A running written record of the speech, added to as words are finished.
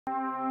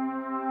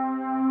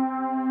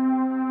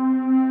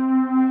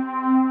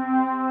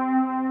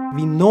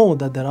We know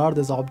that there are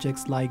these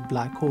objects like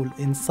black hole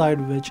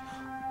inside which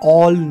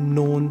all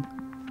known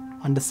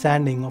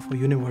understanding of a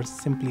universe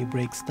simply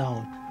breaks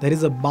down. There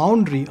is a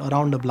boundary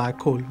around a black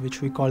hole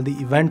which we call the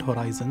event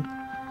horizon,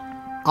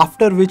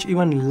 after which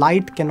even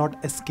light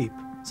cannot escape.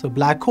 So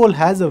black hole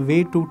has a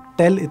way to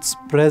tell its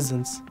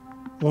presence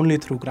only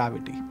through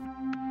gravity.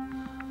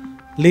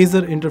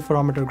 Laser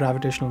Interferometer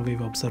Gravitational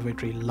Wave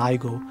Observatory,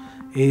 LIGO,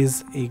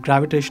 is a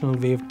gravitational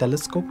wave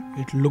telescope.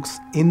 It looks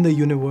in the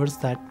universe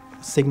that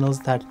signals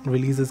that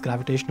releases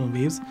gravitational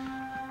waves.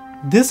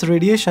 This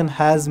radiation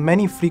has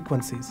many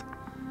frequencies.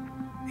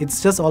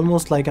 It's just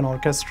almost like an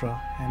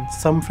orchestra, and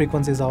some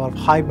frequencies are of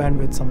high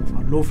bandwidth, some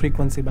are low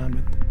frequency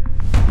bandwidth.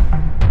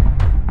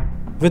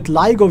 With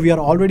LIGO, we are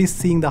already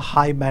seeing the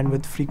high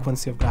bandwidth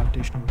frequency of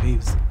gravitational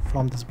waves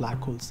from these black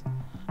holes.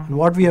 And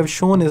what we have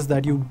shown is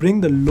that you bring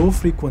the low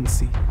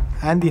frequency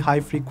and the high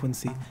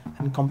frequency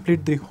and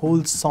complete the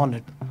whole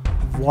sonnet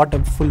of what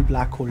a full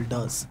black hole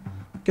does.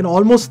 You can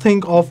almost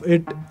think of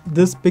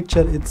this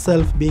picture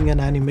itself being an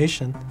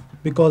animation,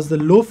 because the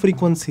low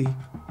frequency,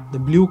 the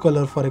blue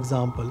color for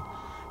example,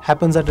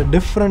 happens at a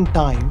different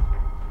time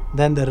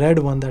than the red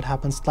one that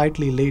happens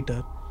slightly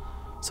later.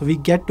 So we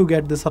get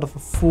this sort of a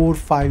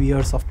 4-5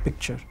 years of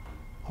picture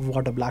of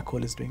what a black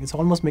hole is doing. It's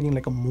almost making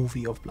like a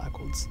movie of black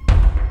holes.